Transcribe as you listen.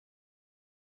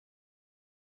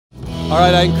All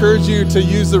right, I encourage you to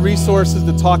use the resources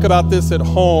to talk about this at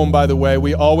home, by the way.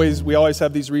 We always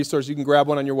have these resources. You can grab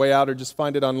one on your way out or just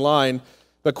find it online.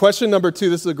 But question number 2,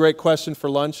 this is a great question for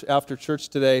lunch after church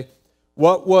today.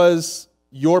 What was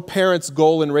your parents'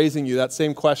 goal in raising you? That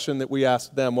same question that we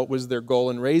asked them. What was their goal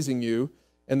in raising you?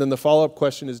 And then the follow-up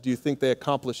question is, do you think they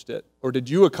accomplished it? Or did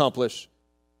you accomplish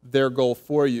their goal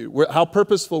for you? How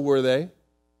purposeful were they?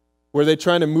 Were they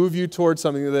trying to move you towards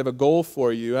something that they have a goal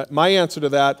for you? My answer to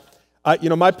that,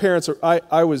 my parents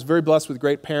I was very blessed with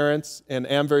great parents and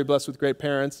am very blessed with great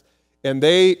parents. And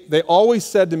they always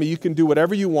said to me, you can do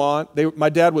whatever you want. My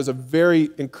dad was a very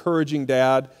encouraging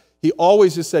dad. He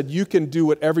always just said, you can do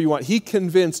whatever you want. He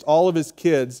convinced all of his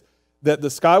kids that the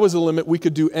sky was the limit. We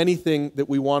could do anything that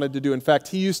we wanted to do. In fact,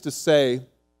 he used to say,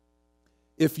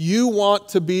 if you want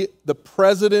to be the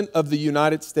president of the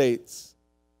United States,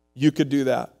 you could do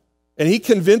that. And he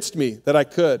convinced me that I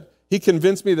could. He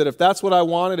convinced me that if that's what I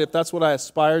wanted, if that's what I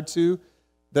aspired to,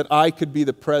 that I could be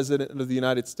the president of the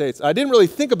United States. I didn't really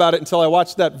think about it until I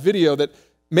watched that video that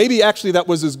maybe actually that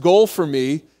was his goal for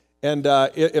me. And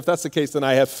if that's the case, then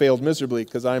I have failed miserably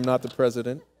because I am not the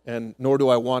president, and nor do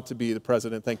I want to be the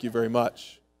president. Thank you very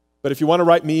much. But if you want to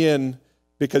write me in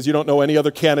because you don't know any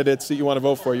other candidates that you want to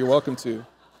vote for, you're welcome to.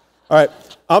 All right,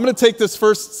 I'm going to take this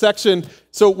first section.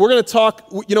 So we're going to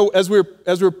talk, as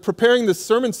we're preparing this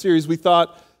sermon series, we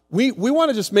thought, we want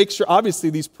to just make sure, obviously,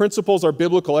 these principles are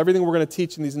biblical. Everything we're going to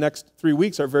teach in these next 3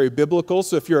 weeks are very biblical.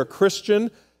 So if you're a Christian,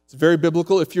 it's very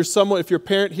biblical. If you're a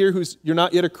parent here you're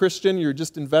not yet a Christian, you're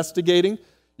just investigating,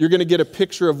 you're going to get a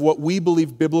picture of what we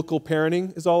believe biblical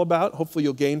parenting is all about. Hopefully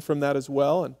you'll gain from that as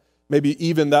well. And maybe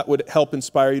even that would help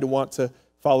inspire you to want to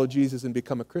follow Jesus and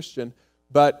become a Christian.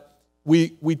 But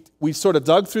we sort of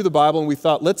dug through the Bible and we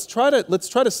thought, let's try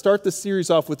to start the series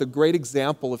off with a great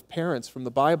example of parents from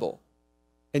the Bible.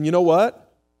 And you know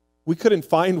what? We couldn't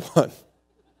find one.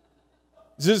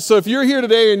 So if you're here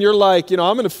today and you're like, I'm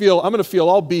going to feel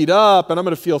all beat up and I'm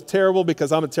going to feel terrible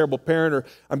because I'm a terrible parent or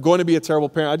I'm going to be a terrible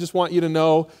parent, I just want you to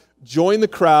know, join the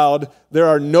crowd. There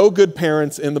are no good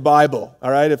parents in the Bible.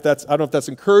 All right? I don't know if that's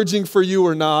encouraging for you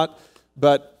or not,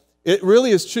 but it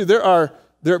really is true. There are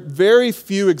very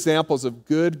few examples of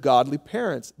good, godly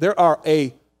parents. There are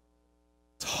a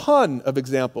ton of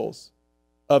examples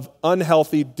of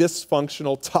unhealthy,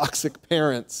 dysfunctional, toxic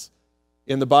parents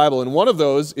in the Bible. And one of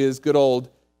those is good old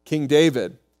King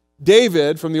David.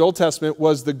 David, from the Old Testament,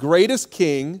 was the greatest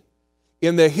king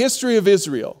in the history of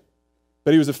Israel,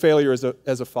 but he was a failure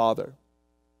as a father.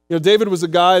 David was a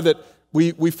guy that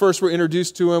we first were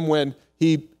introduced to him when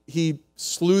he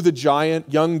slew the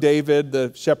giant. Young David,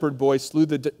 the shepherd boy, slew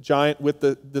the giant with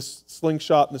this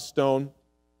slingshot and the stone,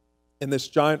 and this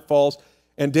giant falls.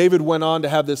 And David went on to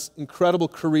have this incredible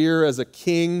career as a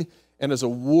king and as a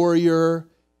warrior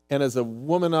and as a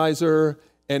womanizer.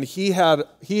 And he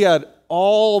had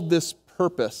all this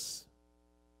purpose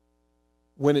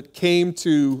when it came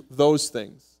to those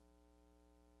things.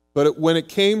 But when it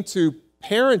came to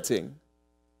parenting,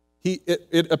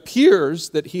 it appears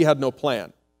that he had no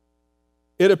plan.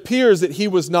 It appears that he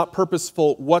was not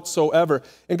purposeful whatsoever.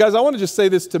 And guys, I want to just say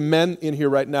this to men in here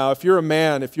right now. If you're a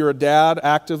man, if you're a dad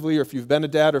actively, or if you've been a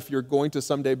dad, or if you're going to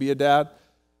someday be a dad,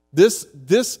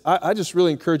 I just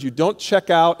really encourage you, don't check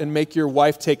out and make your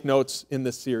wife take notes in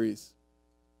this series.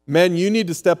 Men, you need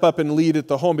to step up and lead at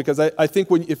the home, because I think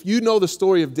if you know the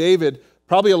story of David,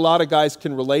 probably a lot of guys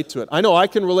can relate to it. I know I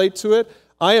can relate to it.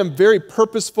 I am very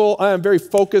purposeful. I am very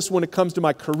focused when it comes to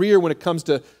my career, when it comes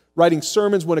to writing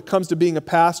sermons, when it comes to being a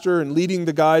pastor and leading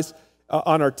the guys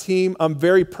on our team. I'm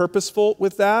very purposeful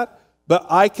with that, but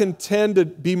I can tend to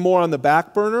be more on the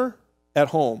back burner at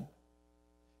home.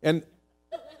 And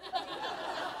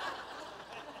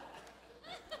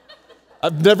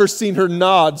I've never seen her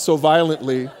nod so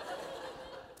violently.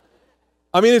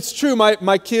 I mean, it's true.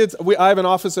 My kids, I have an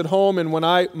office at home, and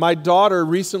my daughter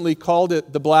recently called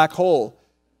it the black hole,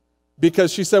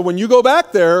 because she said, when you go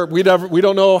back there, we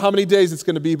don't know how many days it's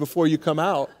going to be before you come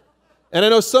out. And I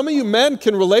know some of you men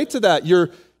can relate to that.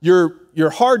 You're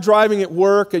hard driving at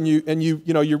work, and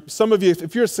some of you,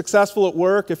 if you're successful at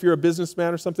work, if you're a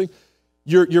businessman or something,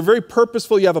 you're very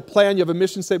purposeful. You have a plan, you have a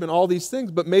mission statement, all these things.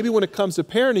 But maybe when it comes to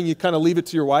parenting, you kind of leave it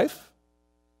to your wife,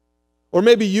 or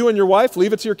maybe you and your wife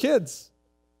leave it to your kids,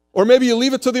 or maybe you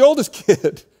leave it to the oldest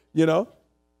kid.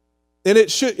 And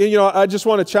it should, I just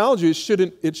want to challenge you,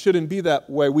 it shouldn't be that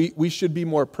way. We should be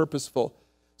more purposeful.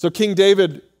 So King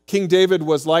David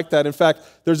was like that. In fact,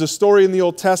 there's a story in the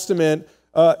Old Testament.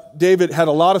 David had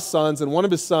a lot of sons, and one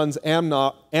of his sons,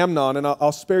 Amnon, and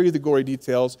I'll spare you the gory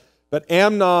details, but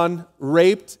Amnon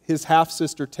raped his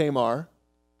half-sister Tamar,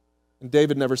 and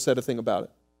David never said a thing about it.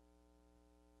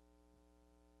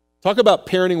 Talk about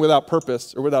parenting without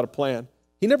purpose or without a plan.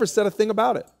 He never said a thing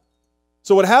about it.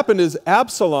 So what happened is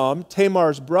Absalom,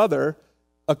 Tamar's brother,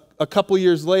 a couple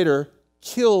years later,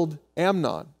 killed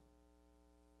Amnon.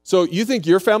 So you think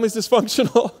your family's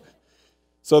dysfunctional?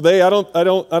 So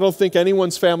I don't think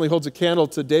anyone's family holds a candle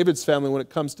to David's family when it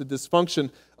comes to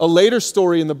dysfunction. A later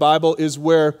story in the Bible is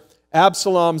where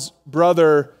Absalom's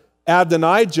brother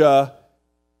Adonijah,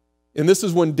 and this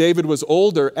is when David was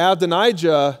older,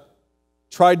 Adonijah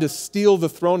tried to steal the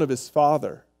throne of his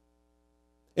father.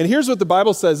 And here's what the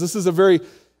Bible says. This is a very,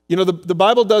 the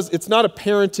Bible does, it's not a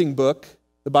parenting book.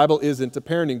 The Bible isn't a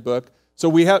parenting book. So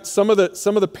we have some of the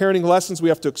parenting lessons we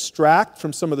have to extract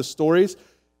from some of the stories.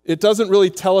 It doesn't really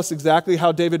tell us exactly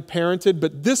how David parented,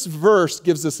 but this verse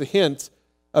gives us a hint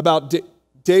about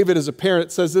David as a parent.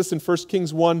 It says this in 1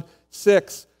 Kings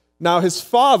 1:6. Now his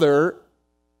father,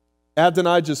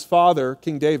 Adonijah's father,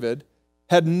 King David,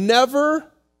 had never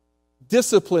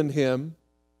disciplined him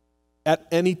at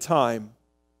any time,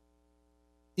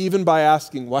 even by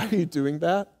asking, why are you doing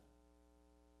that?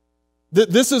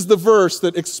 This is the verse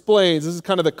that explains, this is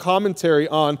kind of the commentary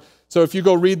on, so if you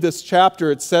go read this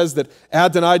chapter, it says that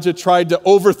Adonijah tried to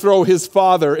overthrow his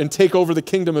father and take over the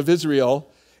kingdom of Israel.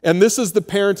 And this is the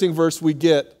parenting verse we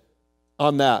get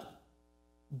on that.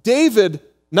 David,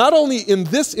 not only in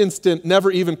this instant,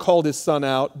 never even called his son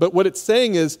out, but what it's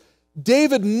saying is,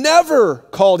 David never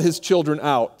called his children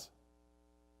out.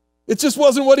 It just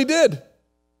wasn't what he did.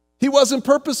 He wasn't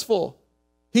purposeful.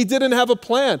 He didn't have a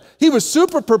plan. He was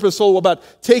super purposeful about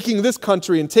taking this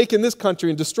country and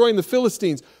destroying the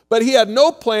Philistines. But he had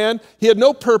no plan. He had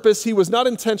no purpose. He was not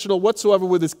intentional whatsoever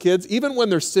with his kids, even when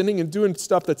they're sinning and doing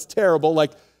stuff that's terrible,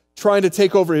 like trying to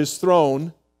take over his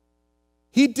throne.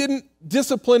 He didn't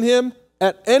discipline him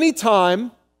at any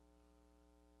time,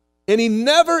 and he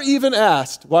never even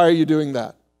asked, why are you doing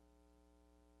that?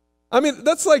 I mean,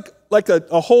 that's like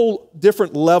a whole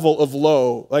different level of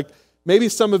low. Like, maybe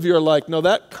some of you are like, no,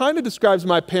 that kind of describes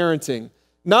my parenting.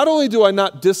 Not only do I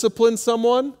not discipline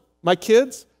someone, my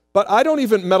kids, but I don't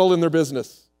even meddle in their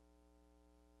business.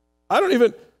 I don't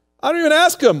even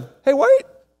ask them,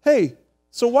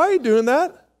 so why are you doing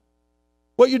that?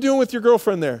 What you doing with your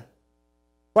girlfriend there?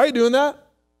 Why are you doing that?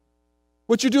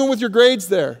 What you doing with your grades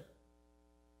there?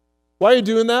 Why are you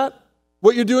doing that?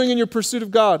 What you're doing in your pursuit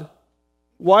of God?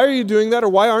 Why are you doing that, or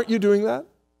why aren't you doing that?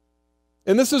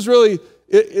 And this is really,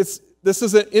 this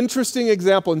is an interesting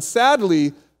example. And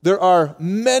sadly, there are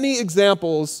many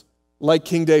examples like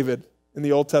King David in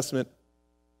the Old Testament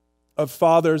of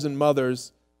fathers and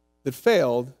mothers that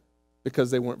failed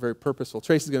because they weren't very purposeful.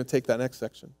 Tracy's going to take that next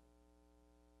section.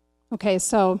 Okay,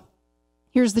 so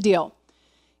here's the deal.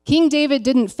 King David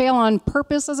didn't fail on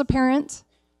purpose as a parent.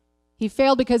 He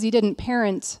failed because he didn't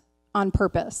parent on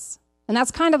purpose. And that's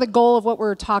kind of the goal of what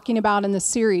we're talking about in this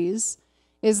series,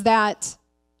 is that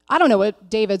I don't know what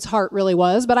David's heart really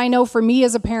was, but I know for me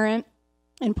as a parent,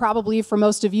 and probably for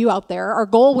most of you out there, our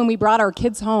goal when we brought our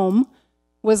kids home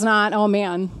was not, oh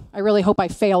man, I really hope I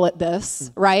fail at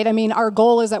this, right? I mean, our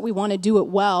goal is that we want to do it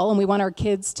well, and we want our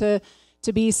kids to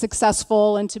be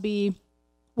successful and to be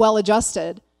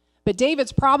well-adjusted. But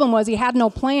David's problem was he had no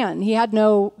plan. He had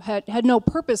no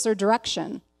purpose or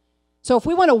direction. So if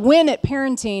we want to win at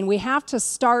parenting, we have to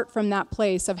start from that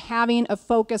place of having a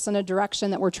focus and a direction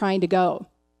that we're trying to go.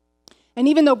 And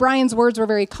even though Bryan's words were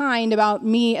very kind about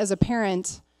me as a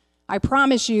parent, I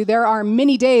promise you there are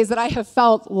many days that I have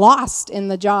felt lost in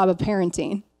the job of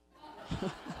parenting.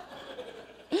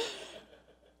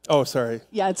 Oh, sorry.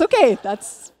 Yeah, it's okay.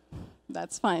 That's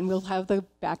fine. We'll have the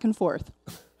back and forth.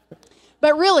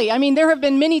 But really, I mean, there have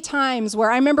been many times where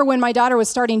I remember when my daughter was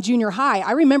starting junior high,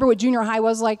 I remember what junior high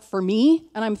was like for me,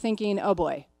 and I'm thinking, oh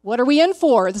boy, what are we in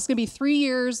for? This is going to be 3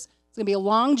 years. It's going to be a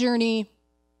long journey.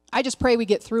 I just pray we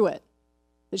get through it.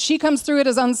 That she comes through it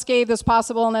as unscathed as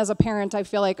possible, and as a parent, I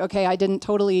feel like, okay, I didn't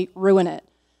totally ruin it.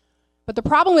 But the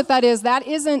problem with that is that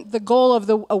isn't the goal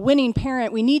of a winning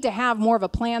parent. We need to have more of a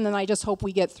plan than I just hope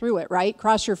we get through it, right?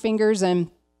 Cross your fingers and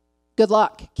good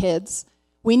luck, kids.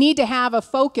 We need to have a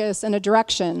focus and a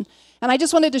direction. And I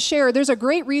just wanted to share, there's a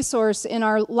great resource in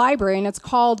our library, and it's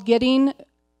called Getting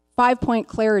 5-Point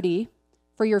Clarity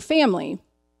for Your Family.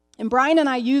 And Bryan and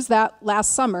I used that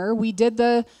last summer. We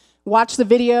watched the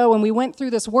video, and we went through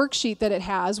this worksheet that it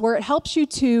has where it helps you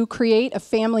to create a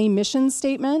family mission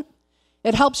statement.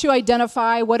 It helps you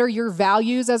identify what are your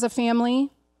values as a family.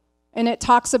 And it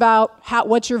talks about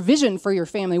what's your vision for your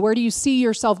family. Where do you see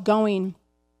yourself going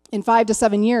in 5 to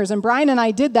 7 years? And Bryan and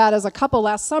I did that as a couple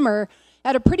last summer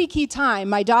at a pretty key time.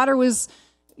 My daughter was,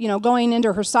 going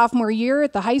into her sophomore year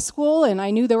at the high school, and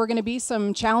I knew there were going to be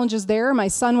some challenges there. My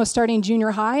son was starting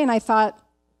junior high, and I thought,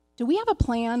 do we have a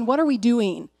plan? What are we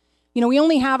doing? We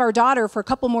only have our daughter for a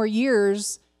couple more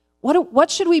years. What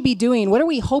should we be doing? What are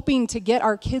we hoping to get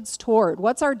our kids toward?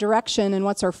 What's our direction and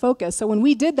what's our focus? So when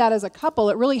we did that as a couple,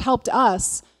 it really helped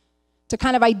us to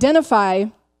kind of identify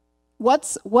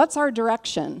what's our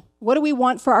direction? What do we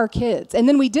want for our kids? And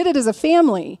then we did it as a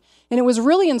family. And it was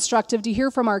really instructive to hear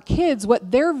from our kids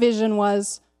what their vision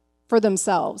was for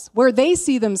themselves, where they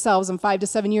see themselves in 5 to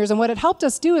 7 years. And what it helped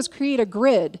us do is create a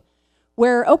grid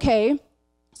where, okay,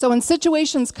 so when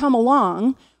situations come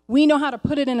along, we know how to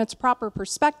put it in its proper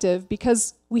perspective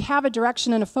because we have a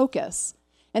direction and a focus.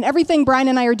 And everything Bryan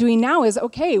and I are doing now is,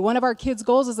 okay, one of our kids'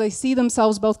 goals is they see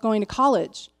themselves both going to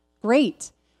college.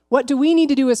 Great. What do we need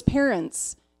to do as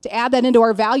parents to add that into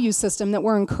our value system, that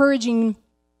we're encouraging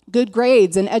good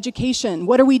grades and education?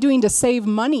 What are we doing to save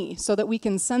money so that we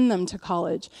can send them to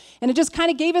college? And it just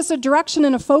kind of gave us a direction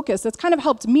and a focus. That's kind of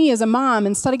helped me as a mom,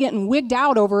 instead of getting wigged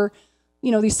out over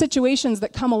these situations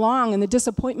that come along and the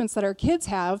disappointments that our kids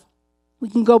have. We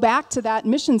can go back to that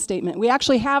mission statement. We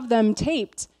actually have them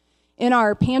taped in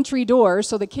our pantry door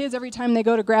so the kids, every time they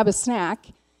go to grab a snack,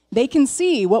 they can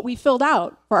see what we filled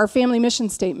out for our family mission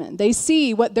statement. They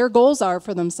see what their goals are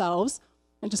for themselves.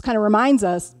 It just kind of reminds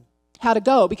us how to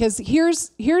go. Because here's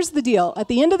the deal. At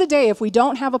the end of the day, if we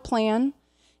don't have a plan,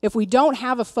 if we don't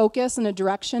have a focus and a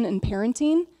direction in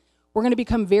parenting, we're going to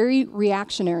become very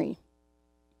reactionary.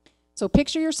 So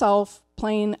picture yourself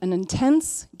playing an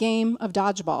intense game of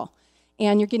dodgeball,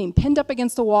 and you're getting pinned up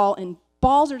against the wall, and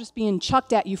balls are just being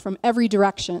chucked at you from every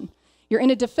direction. You're in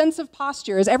a defensive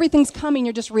posture. As everything's coming,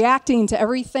 you're just reacting to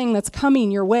everything that's coming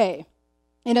your way.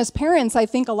 And as parents, I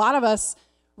think a lot of us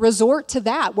resort to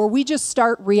that, where we just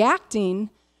start reacting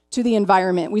to the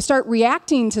environment. We start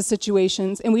reacting to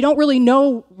situations, and we don't really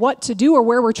know what to do or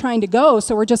where we're trying to go,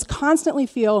 so we're just constantly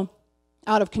feel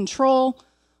out of control,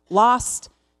 lost,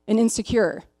 and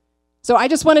insecure. So I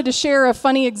just wanted to share a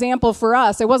funny example for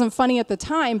us. It wasn't funny at the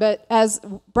time, but as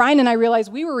Bryan and I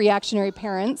realized we were reactionary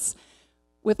parents,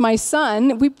 with my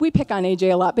son, we pick on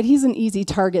AJ a lot, but he's an easy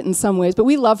target in some ways, but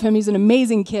we love him. He's an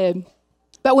amazing kid.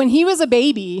 But when he was a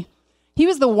baby, he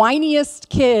was the whiniest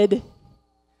kid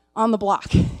on the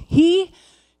block. He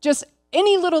just,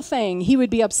 any little thing he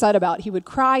would be upset about. He would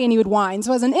cry and he would whine.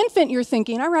 So as an infant, you're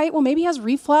thinking, all right, well, maybe he has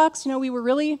reflux. We were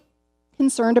really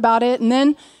concerned about it. And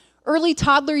then early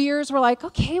toddler years, we're like,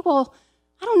 okay, well,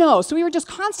 I don't know. So we were just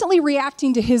constantly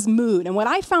reacting to his mood. And what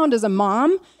I found as a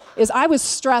mom is I was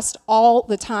stressed all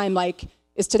the time. Like,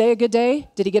 is today a good day?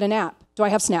 Did he get a nap? Do I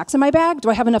have snacks in my bag? Do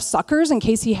I have enough suckers in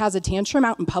case he has a tantrum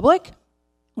out in public?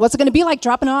 What's it going to be like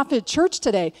dropping off at church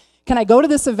today? Can I go to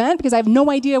this event? Because I have no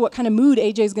idea what kind of mood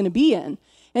AJ is going to be in.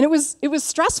 And it was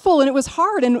stressful and it was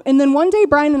hard. And then one day,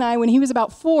 Bryan and I, when he was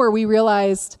about 4, we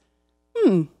realized,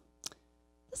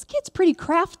 this kid's pretty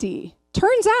crafty.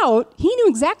 Turns out he knew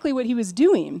exactly what he was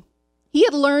doing. He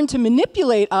had learned to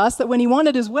manipulate us, that when he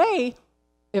wanted his way,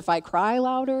 if I cry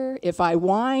louder, if I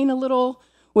whine a little,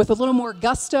 with a little more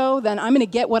gusto, then I'm going to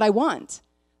get what I want.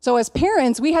 So as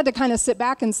parents, we had to kind of sit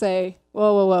back and say,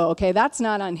 whoa, okay, that's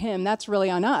not on him, that's really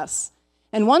on us.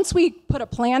 And once we put a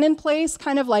plan in place,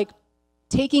 kind of like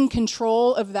taking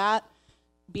control of that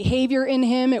behavior in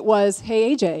him, it was,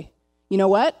 hey, AJ, you know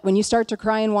what? When you start to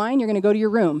cry and whine, you're going to go to your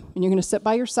room, and you're going to sit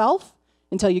by yourself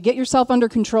until you get yourself under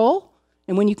control.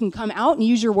 And when you can come out and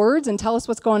use your words and tell us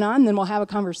what's going on, then we'll have a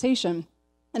conversation.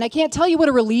 And I can't tell you what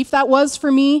a relief that was for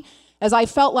me, as I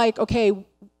felt like, okay,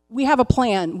 we have a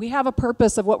plan. We have a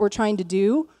purpose of what we're trying to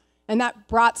do. And that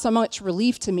brought so much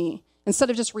relief to me, instead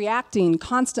of just reacting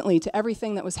constantly to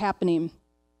everything that was happening.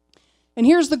 And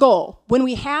here's the goal. When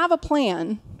we have a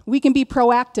plan, we can be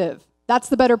proactive. That's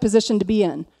the better position to be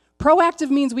in. Proactive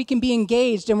means we can be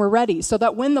engaged and we're ready, so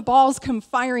that when the balls come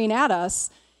firing at us,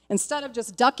 instead of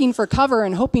just ducking for cover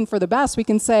and hoping for the best, we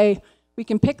can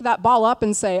pick that ball up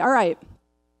and say, all right,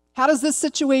 how does this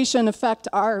situation affect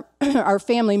our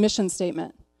family mission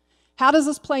statement? How does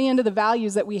this play into the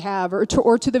values that we have, or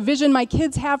to the vision my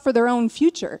kids have for their own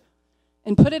future?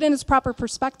 And put it in its proper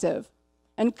perspective.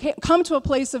 And come to a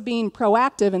place of being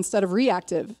proactive instead of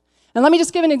reactive. And let me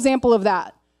just give an example of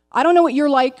that. I don't know what you're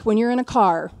like when you're in a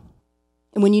car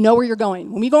and when you know where you're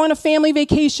going. When we go on a family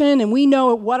vacation and we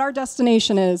know what our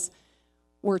destination is,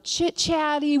 we're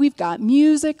chit-chatty, we've got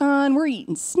music on, we're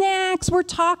eating snacks, we're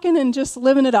talking and just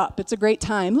living it up. It's a great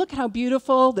time. Look how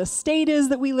beautiful the state is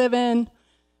that we live in.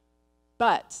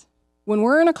 But when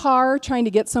we're in a car trying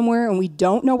to get somewhere and we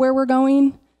don't know where we're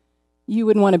going, you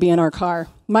wouldn't want to be in our car.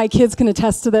 My kids can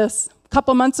attest to this. A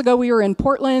couple months ago, we were in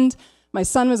Portland. My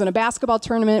son was in a basketball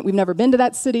tournament. We've never been to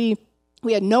that city.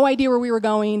 We had no idea where we were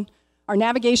going. Our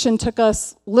navigation took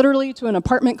us literally to an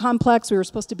apartment complex. We were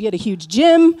supposed to be at a huge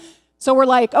gym. So we're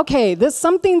like, okay,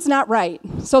 something's not right.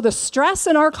 So the stress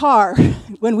in our car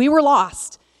when we were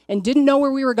lost and didn't know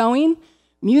where we were going,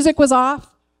 music was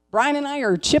off. Bryan and I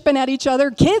are chipping at each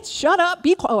other. Kids, shut up,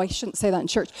 be quiet. Oh, I shouldn't say that in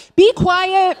church. Be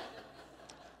quiet.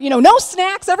 No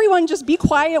snacks. Everyone just be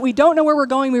quiet. We don't know where we're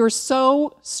going. We were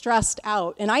so stressed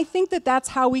out. And I think that that's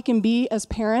how we can be as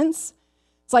parents.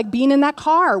 It's like being in that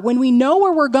car. When we know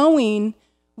where we're going,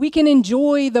 we can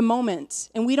enjoy the moment,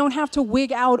 and we don't have to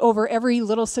wig out over every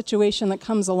little situation that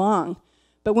comes along.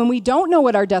 But when we don't know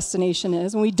what our destination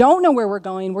is, when we don't know where we're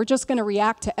going, we're just going to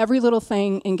react to every little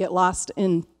thing and get lost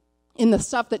in the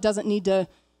stuff that doesn't need to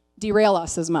derail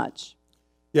us as much.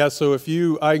 Yeah, so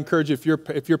I encourage you,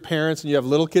 if you're parents and you have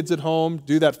little kids at home,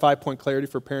 do that 5-point clarity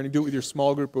for parenting. Do it with your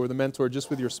small group or with a mentor, just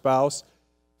with your spouse.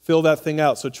 Fill that thing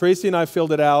out. So Tracy and I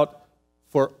filled it out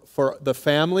for the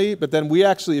family, but then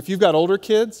if you've got older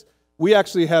kids, we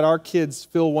actually had our kids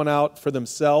fill one out for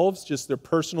themselves, just their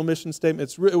personal mission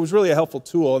statement. It was really a helpful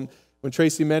tool, and when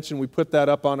Tracy mentioned we put that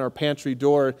up on our pantry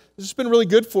door, it's just been really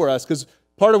good for us, because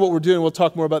part of what we're doing, we'll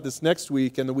talk more about this next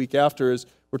week and the week after, is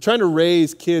we're trying to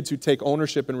raise kids who take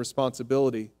ownership and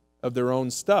responsibility of their own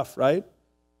stuff, right?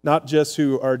 Not just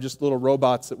who are just little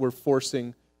robots that we're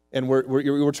forcing, and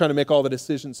we're trying to make all the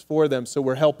decisions for them, so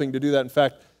we're helping to do that. In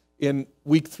fact, in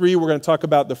week 3, we're going to talk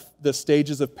about the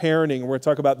stages of parenting. We're going to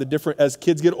talk about as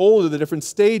kids get older, the different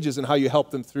stages and how you help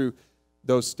them through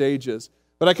those stages.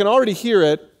 But I can already hear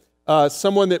it,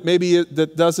 someone that maybe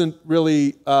that doesn't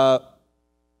really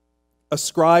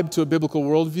ascribe to a biblical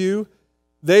worldview,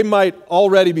 they might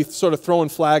already be sort of throwing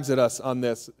flags at us on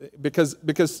this.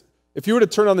 Because if you were to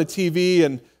turn on the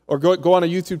TV or go on a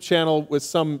YouTube channel with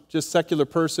some just secular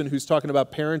person who's talking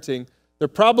about parenting,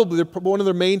 one of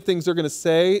the main things they're going to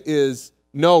say is,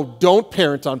 no, don't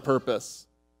parent on purpose.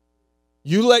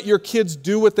 You let your kids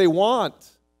do what they want.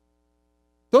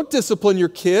 Don't discipline your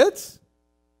kids.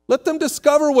 Let them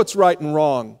discover what's right and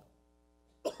wrong.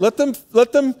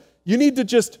 You need to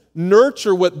just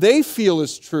nurture what they feel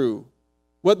is true,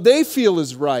 what they feel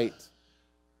is right.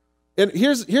 And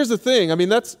here's the thing.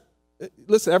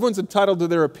 Listen, everyone's entitled to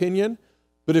their opinion,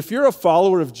 but if you're a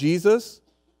follower of Jesus,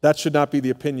 that should not be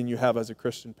the opinion you have as a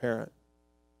Christian parent.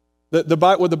 What the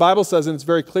Bible says, and it's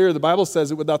very clear, the Bible says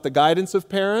that without the guidance of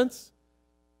parents,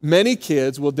 many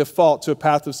kids will default to a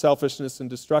path of selfishness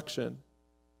and destruction.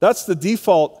 That's the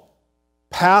default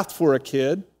path for a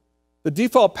kid. The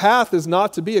default path is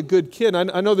not to be a good kid.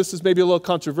 I know this is maybe a little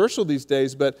controversial these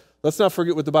days, but let's not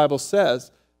forget what the Bible says.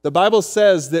 The Bible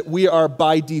says that we are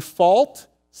by default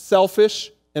selfish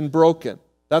and broken.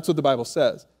 That's what the Bible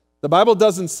says. The Bible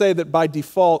doesn't say that by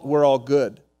default we're all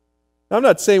good. Now, I'm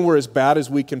not saying we're as bad as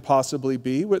we can possibly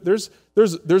be. There's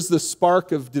the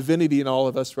spark of divinity in all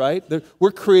of us, right?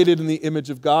 We're created in the image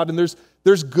of God, and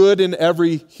there's good in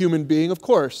every human being, of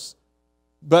course.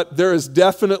 But there is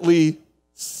definitely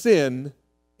sin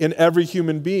in every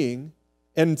human being.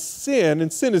 And sin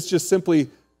is just simply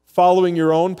following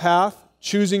your own path,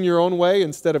 choosing your own way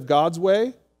instead of God's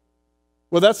way.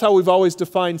 Well, that's how we've always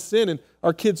defined sin, and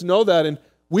our kids know that, and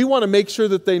we want to make sure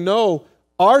that they know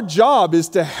our job is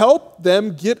to help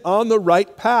them get on the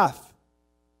right path.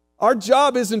 Our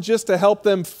job isn't just to help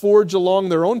them forge along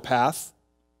their own path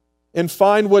and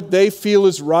find what they feel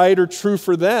is right or true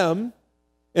for them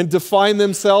and define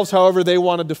themselves however they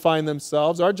want to define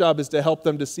themselves. Our job is to help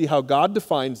them to see how God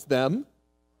defines them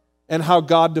and how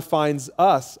God defines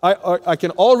us. I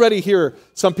can already hear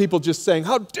some people just saying,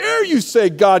 how dare you say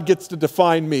God gets to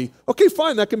define me? Okay,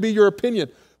 fine, that can be your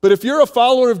opinion. But if you're a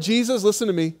follower of Jesus, listen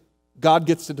to me, God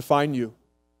gets to define you.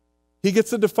 He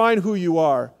gets to define who you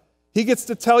are. He gets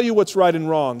to tell you what's right and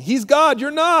wrong. He's God,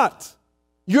 you're not.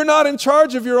 You're not in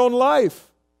charge of your own life.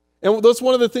 And that's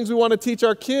one of the things we want to teach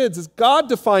our kids is God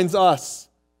defines us.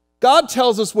 God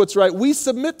tells us what's right. We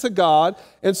submit to God.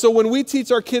 And so when we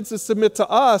teach our kids to submit to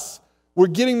us, we're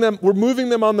moving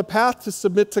them on the path to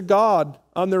submit to God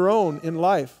on their own in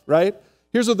life, right?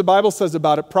 Here's what the Bible says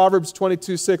about it. Proverbs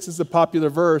 22:6 is a popular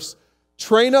verse.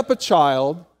 Train up a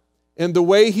child in the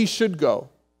way he should go,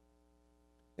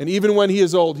 and even when he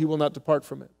is old, he will not depart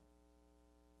from it.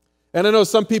 And I know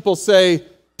some people say,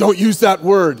 don't use that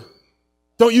word.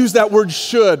 Don't use that word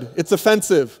should. It's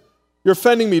offensive. You're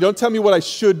offending me. Don't tell me what I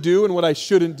should do and what I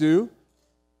shouldn't do.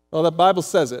 Well, the Bible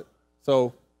says it,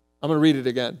 so I'm going to read it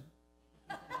again.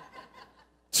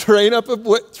 Train up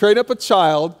a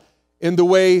child in the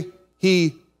way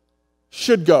he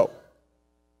should go.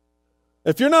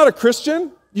 If you're not a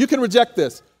Christian, you can reject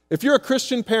this. If you're a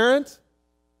Christian parent,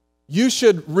 you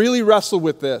should really wrestle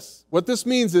with this. What this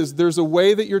means is there's a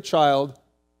way that your child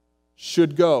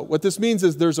should go. What this means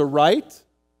is there's a right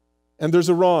and there's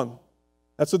a wrong.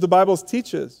 That's what the Bible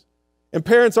teaches. And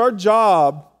parents, our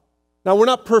job, now we're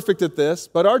not perfect at this,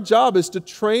 but our job is to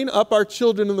train up our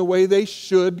children in the way they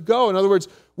should go. In other words,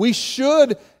 we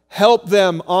should help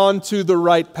them onto the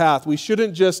right path. We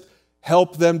shouldn't just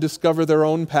help them discover their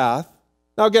own path.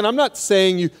 Now again, I'm not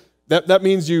saying that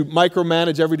means you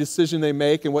micromanage every decision they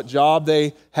make and what job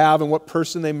they have and what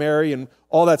person they marry and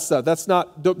all that stuff. That's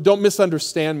not, don't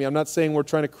misunderstand me. I'm not saying we're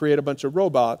trying to create a bunch of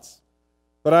robots.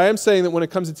 But I am saying that when it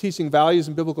comes to teaching values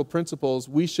and biblical principles,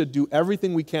 we should do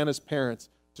everything we can as parents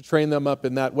to train them up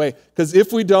in that way. Because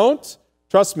if we don't,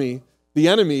 trust me, the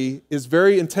enemy is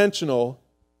very intentional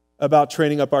about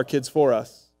training up our kids for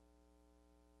us.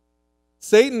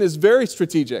 Satan is very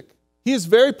strategic. He is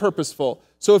very purposeful.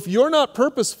 So if you're not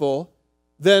purposeful,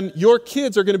 then your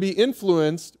kids are going to be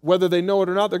influenced, whether they know it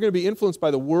or not, they're going to be influenced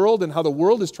by the world and how the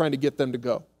world is trying to get them to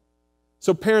go.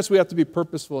 So parents, we have to be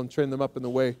purposeful and train them up in the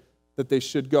way that they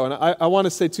should go. And I want to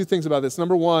say two things about this.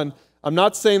 Number one, I'm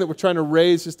not saying that we're trying to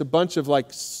raise just a bunch of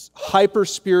like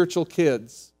hyper-spiritual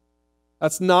kids.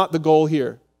 That's not the goal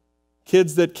here.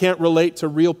 Kids that can't relate to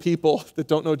real people that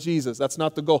don't know Jesus. That's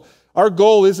not the goal. Our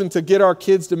goal isn't to get our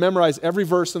kids to memorize every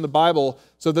verse in the Bible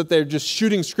so that they're just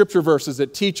shooting scripture verses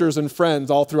at teachers and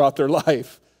friends all throughout their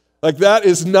life. Like that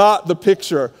is not the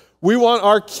picture. We want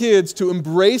our kids to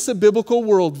embrace a biblical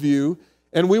worldview,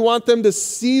 and we want them to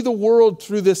see the world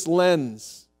through this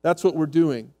lens. That's what we're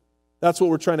doing. That's what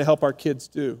we're trying to help our kids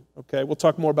do. Okay, we'll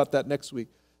talk more about that next week.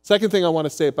 Second thing I want to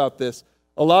say about this,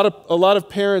 a lot of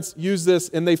parents use this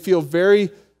and they feel very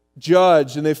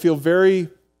judged and they feel very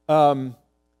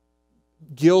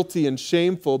guilty and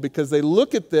shameful because they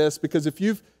look at this, because if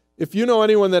you know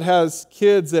anyone that has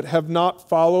kids that have not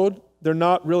followed, they're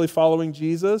not really following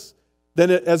Jesus,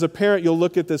 then as a parent you'll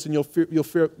look at this and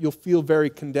you'll feel very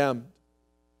condemned.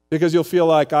 Because you'll feel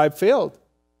like, I've failed.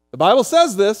 The Bible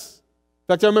says this.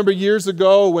 In fact, I remember years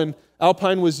ago when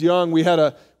Alpine was young, we had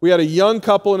a young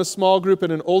couple in a small group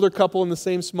and an older couple in the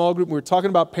same small group. We were talking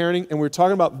about parenting, and we were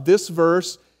talking about this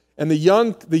verse. And the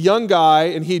young guy,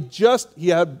 and he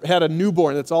had a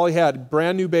newborn. That's all he had, a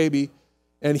brand new baby.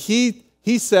 And he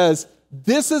says,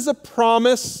 this is a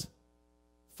promise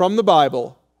from the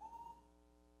Bible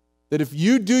that if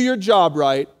you do your job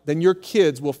right, then your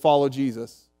kids will follow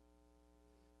Jesus.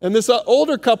 And this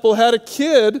older couple had a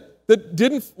kid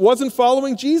that wasn't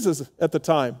following Jesus at the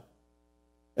time.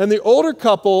 And the older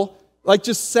couple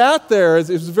just sat there. It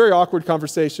was a very awkward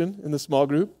conversation in the small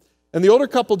group. And the older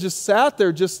couple just sat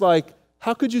there just like,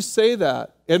 how could you say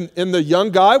that? And the young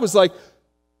guy was like,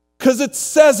 because it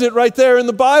says it right there in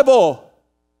the Bible.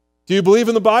 Do you believe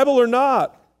in the Bible or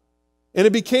not? And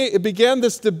it began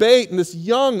this debate, and this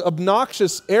young,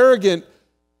 obnoxious, arrogant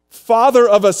father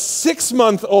of a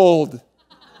 6-month-old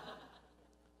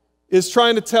is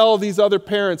trying to tell these other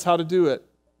parents how to do it.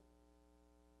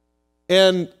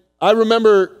 And I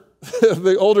remember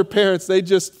the older parents, they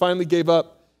just finally gave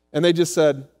up, and they just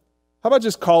said, how about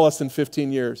just call us in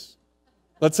 15 years?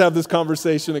 Let's have this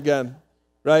conversation again,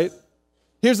 right?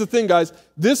 Here's the thing, guys.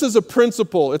 This is a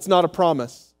principle. It's not a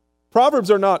promise. Proverbs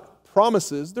are not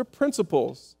promises. They're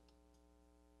principles.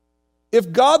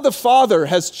 If God the Father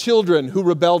has children who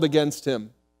rebelled against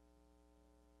him,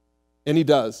 and he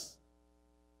does,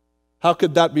 how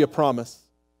could that be a promise?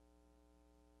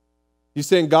 You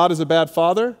saying God is a bad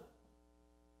father?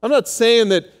 I'm not saying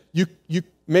that you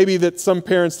maybe that some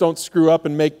parents don't screw up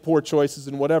and make poor choices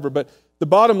and whatever, but the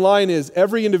bottom line is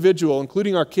every individual,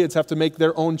 including our kids, have to make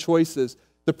their own choices.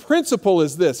 The principle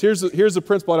is this. Here's the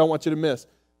principle I don't want you to miss.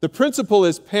 The principle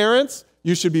is, parents,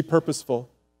 you should be purposeful,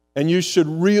 and you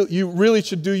really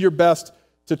should do your best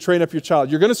to train up your child.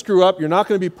 You're going to screw up. You're not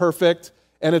going to be perfect.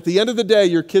 And at the end of the day,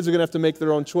 your kids are going to have to make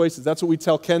their own choices. That's what we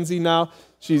tell Kenzie now.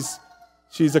 She's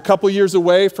a couple years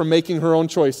away from making her own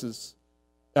choices.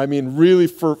 I mean, really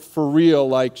for real,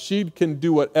 like she can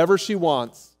do whatever she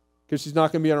wants because she's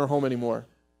not going to be in our home anymore.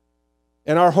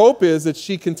 And our hope is that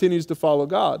she continues to follow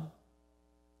God.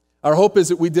 Our hope is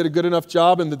that we did a good enough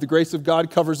job and that the grace of God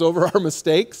covers over our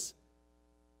mistakes.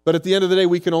 But at the end of the day,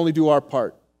 we can only do our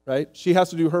part, right? She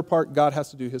has to do her part. God has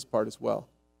to do his part as well.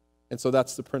 And so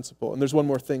that's the principle. And there's one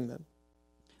more thing then.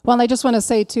 Well, and I just want to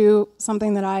say, too,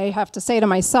 something that I have to say to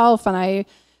myself, and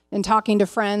in talking to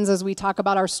friends as we talk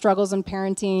about our struggles in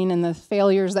parenting and the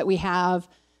failures that we have,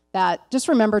 that just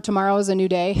remember tomorrow is a new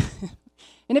day.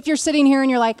 And if you're sitting here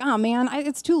and you're like, oh, man,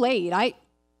 it's too late.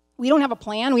 We don't have a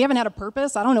plan. We haven't had a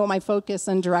purpose. I don't know what my focus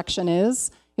and direction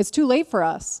is. It's too late for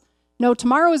us. No,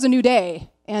 tomorrow is a new day.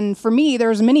 And for me,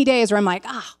 there's many days where I'm like,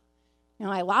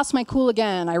 I lost my cool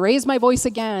again. I raised my voice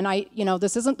again.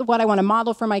 This isn't what I want to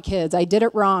model for my kids. I did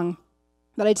it wrong.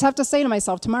 But I just have to say to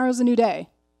myself, tomorrow's a new day.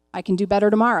 I can do better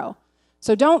tomorrow.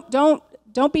 So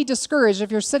don't be discouraged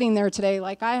if you're sitting there today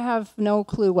like, I have no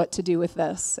clue what to do with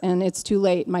this, and it's too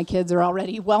late. My kids are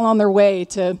already well on their way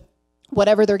to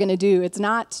whatever they're going to do. It's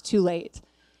not too late.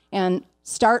 And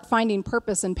start finding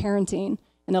purpose in parenting,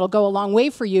 and it'll go a long way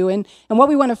for you. And what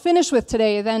we want to finish with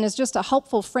today then is just a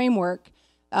helpful framework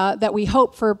that we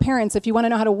hope for parents. If you want to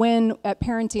know how to win at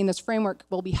parenting, this framework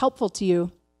will be helpful to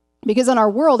you. Because in our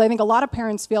world, I think a lot of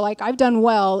parents feel like I've done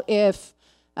well if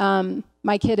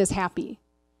my kid is happy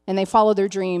and they follow their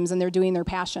dreams and they're doing their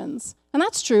passions. And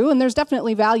that's true, and there's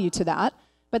definitely value to that,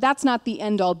 but that's not the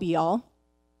end-all, be-all.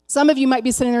 Some of you might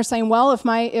be sitting there saying, well, if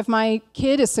my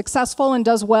kid is successful and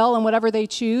does well in whatever they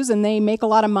choose and they make a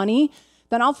lot of money,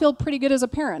 then I'll feel pretty good as a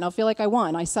parent. I'll feel like I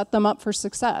won. I set them up for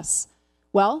success.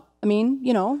 Well, I mean,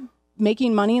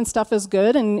 making money and stuff is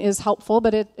good and is helpful,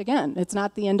 but it's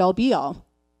not the end-all, be-all.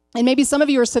 And maybe some of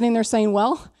you are sitting there saying,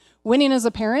 well, winning as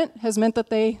a parent has meant that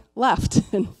they left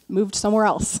and moved somewhere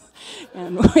else.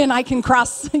 And I can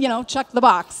cross, check the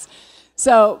box.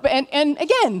 So, and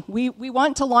again, we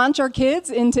want to launch our kids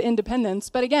into independence,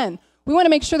 but again, we want to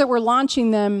make sure that we're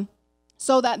launching them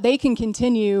so that they can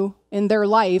continue in their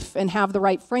life and have the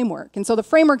right framework. And so the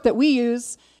framework that we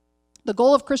use, the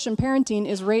goal of Christian parenting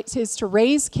is to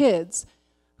raise kids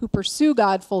who pursue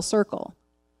God full circle.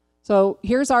 So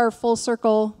here's our full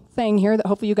circle thing here that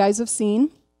hopefully you guys have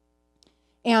seen.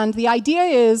 And the idea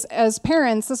is, as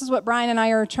parents, this is what Bryan and I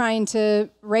are trying to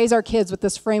raise our kids with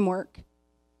this framework,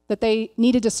 that they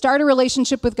needed to start a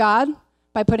relationship with God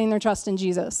by putting their trust in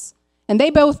Jesus. And they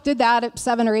both did that at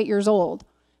 7 or 8 years old.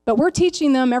 But we're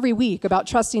teaching them every week about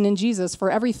trusting in Jesus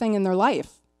for everything in their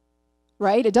life,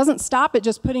 right? It doesn't stop at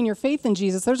just putting your faith in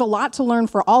Jesus. There's a lot to learn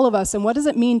for all of us. And what does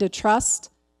it mean to trust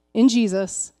in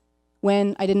Jesus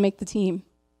when I didn't make the team?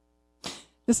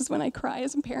 This is when I cry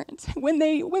as a parent, when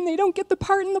they don't get the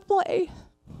part in the play,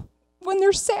 when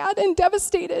they're sad and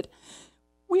devastated.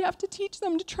 We have to teach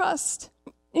them to trust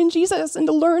in Jesus and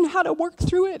to learn how to work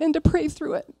through it and to pray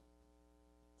through it.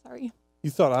 Sorry. You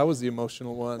thought I was the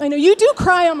emotional one. I know, you do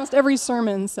cry almost every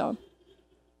sermon, so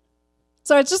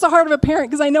it's just the heart of a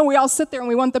parent, because I know we all sit there and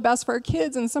we want the best for our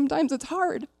kids, and sometimes it's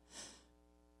hard.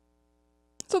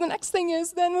 So the next thing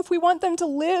is then, if we want them to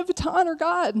live to honor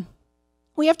God,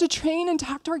 we have to train and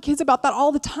talk to our kids about that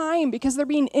all the time, because they're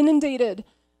being inundated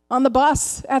on the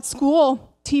bus, at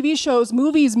school, TV shows,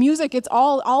 movies, music. It's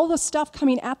all the stuff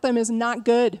coming at them is not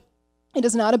good. It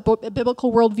is not a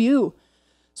biblical worldview.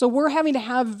 So we're having to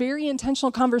have very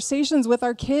intentional conversations with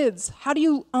our kids. How do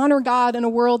you honor God in a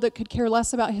world that could care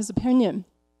less about his opinion?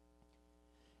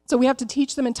 So we have to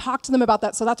teach them and talk to them about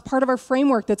that. So that's part of our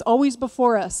framework that's always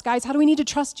before us. Guys, how do we need to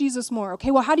trust Jesus more? Okay,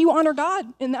 well, how do you honor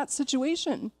God in that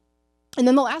situation? And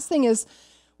then the last thing is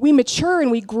we mature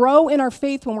and we grow in our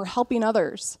faith when we're helping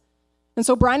others. And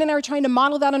so Bryan and I are trying to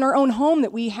model that in our own home,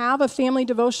 that we have a family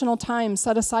devotional time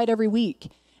set aside every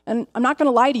week. And I'm not going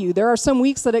to lie to you, there are some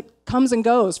weeks that it comes and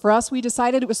goes. For us, we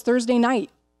decided it was Thursday night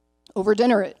over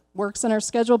dinner. It works in our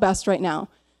schedule best right now.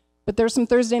 But there's some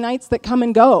Thursday nights that come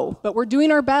and go. But we're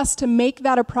doing our best to make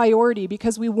that a priority,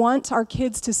 because we want our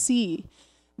kids to see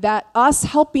that us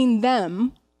helping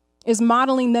them is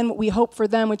modeling then what we hope for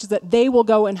them, which is that they will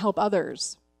go and help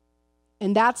others.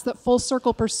 And that's the full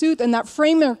circle pursuit and that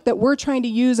framework that we're trying to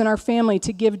use in our family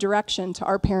to give direction to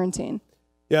our parenting.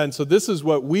 Yeah, and so this is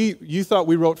what you thought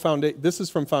we wrote, this is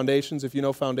from Foundations, if you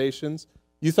know Foundations.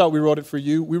 You thought we wrote it for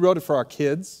you. We wrote it for our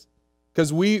kids,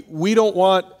 because we don't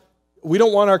want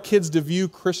our kids to view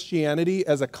Christianity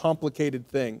as a complicated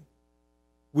thing.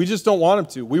 We just don't want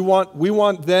them to. We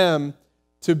want them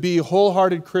to be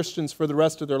wholehearted Christians for the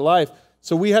rest of their life.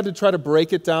 So we had to try to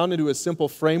break it down into a simple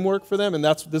framework for them, and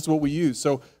this is what we use.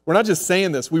 So we're not just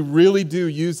saying this. We really do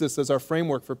use this as our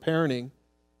framework for parenting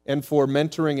and for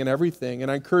mentoring and everything. And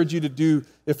I encourage you to do,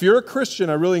 if you're a Christian,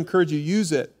 I really encourage you to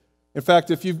use it. In fact,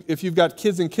 if you've got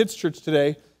kids in kids' church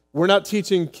today, we're not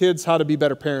teaching kids how to be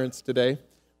better parents today.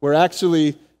 We're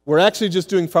actually just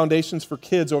doing Foundations for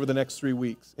kids over the next 3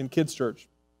 weeks in kids' church.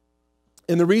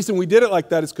 And the reason we did it like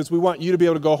that is because we want you to be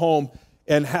able to go home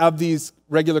and have these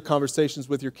regular conversations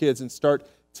with your kids and start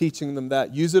teaching them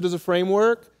that. Use it as a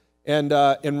framework, and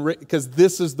because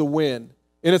this is the win.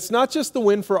 And it's not just the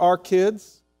win for our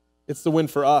kids, it's the win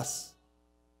for us.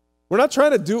 We're not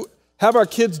trying to have our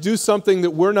kids do something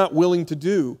that we're not willing to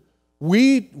do.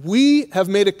 We have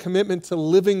made a commitment to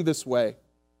living this way,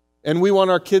 and we want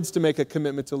our kids to make a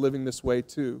commitment to living this way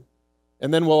too.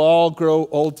 And then we'll all grow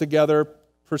old together,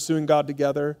 pursuing God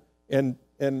together, and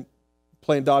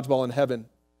playing dodgeball in heaven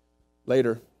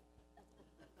later.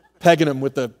 Pegging them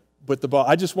with the with the ball.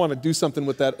 I just want to do something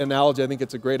with that analogy. I think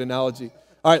it's a great analogy.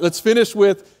 All right, let's finish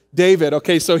with David.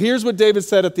 Okay, so here's what David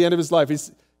said at the end of his life.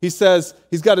 He says,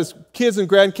 he's got his kids and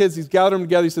grandkids, he's gathered them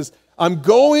together. He says, I'm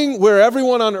going where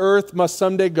everyone on earth must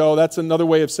someday go. That's another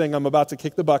way of saying I'm about to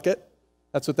kick the bucket.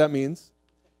 That's what that means.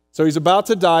 So he's about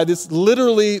to die. These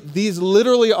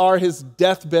literally are his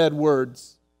deathbed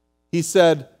words. He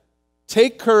said,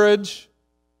 take courage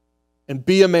and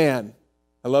be a man.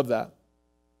 I love that.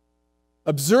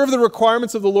 Observe the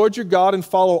requirements of the Lord your God and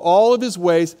follow all of his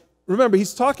ways. Remember,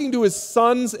 he's talking to his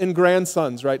sons and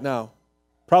grandsons right now.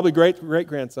 Probably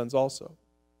great-grandsons also.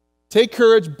 Take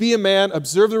courage, be a man,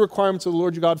 observe the requirements of the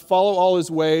Lord your God, follow all his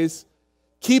ways,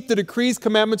 keep the decrees,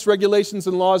 commandments, regulations,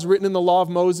 and laws written in the law of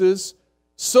Moses,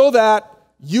 so that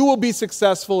you will be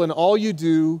successful in all you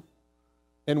do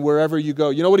and wherever you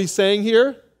go. You know what he's saying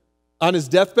here? On his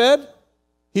deathbed,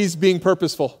 he's being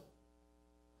purposeful.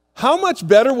 How much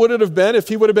better would it have been if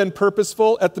he would have been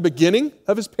purposeful at the beginning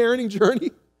of his parenting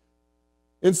journey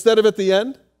instead of at the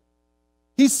end?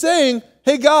 He's saying,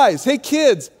 hey guys, hey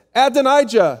kids,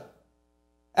 Adonijah,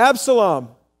 Absalom,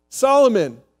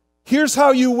 Solomon, here's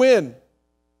how you win.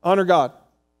 Honor God.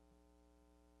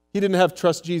 He didn't have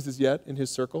trust Jesus yet in his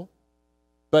circle,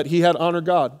 but he had honor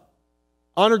God.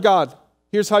 Honor God.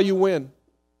 Here's how you win.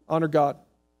 Honor God.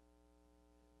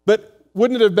 But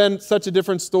wouldn't it have been such a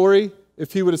different story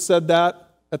if he would have said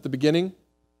that at the beginning?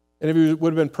 And if he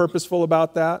would have been purposeful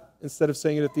about that instead of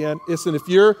saying it at the end? Listen, if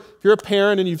you're a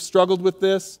parent and you've struggled with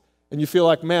this and you feel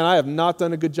like, man, I have not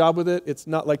done a good job with it, it's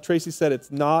not, like Tracy said,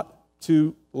 it's not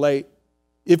too late.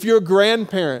 If you're a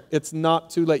grandparent, it's not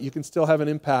too late. You can still have an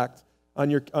impact on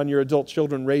your adult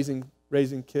children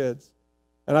raising kids.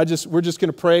 And we're just going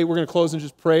to pray. We're going to close and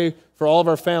just pray for all of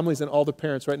our families and all the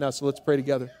parents right now. So let's pray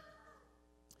together.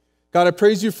 God, I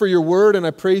praise you for your word and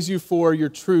I praise you for your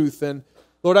truth. And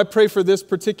Lord, I pray for this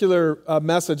particular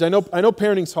message. I know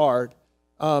parenting's hard.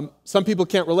 Some people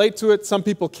can't relate to it. Some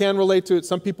people can relate to it.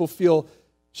 Some people feel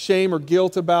shame or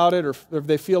guilt about it, or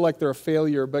they feel like they're a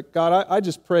failure. But God, I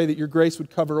just pray that your grace would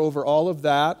cover over all of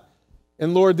that.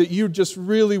 And Lord, that you just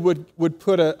really would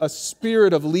put a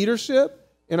spirit of leadership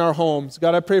in our homes.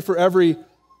 God, I pray for every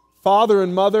father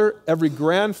and mother, every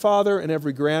grandfather and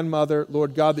every grandmother,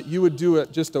 Lord God, that you would do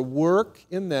just a work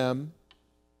in them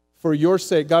for your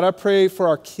sake. God, I pray for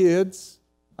our kids.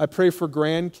 I pray for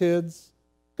grandkids.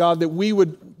 God, that we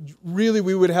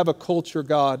would have a culture,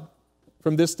 God,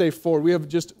 from this day forward.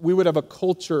 We would have a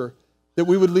culture that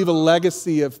we would leave a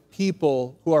legacy of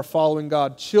people who are following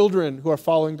God, children who are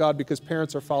following God because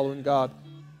parents are following God.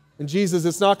 And Jesus,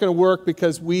 it's not going to work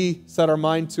because we set our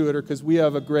mind to it or because we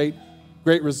have a great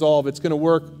resolve. It's going to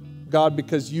work, God,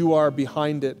 because you are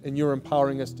behind it and you're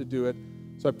empowering us to do it.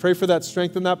 So I pray for that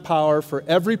strength and that power for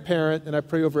every parent, and I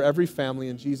pray over every family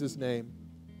in Jesus' name.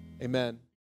 Amen.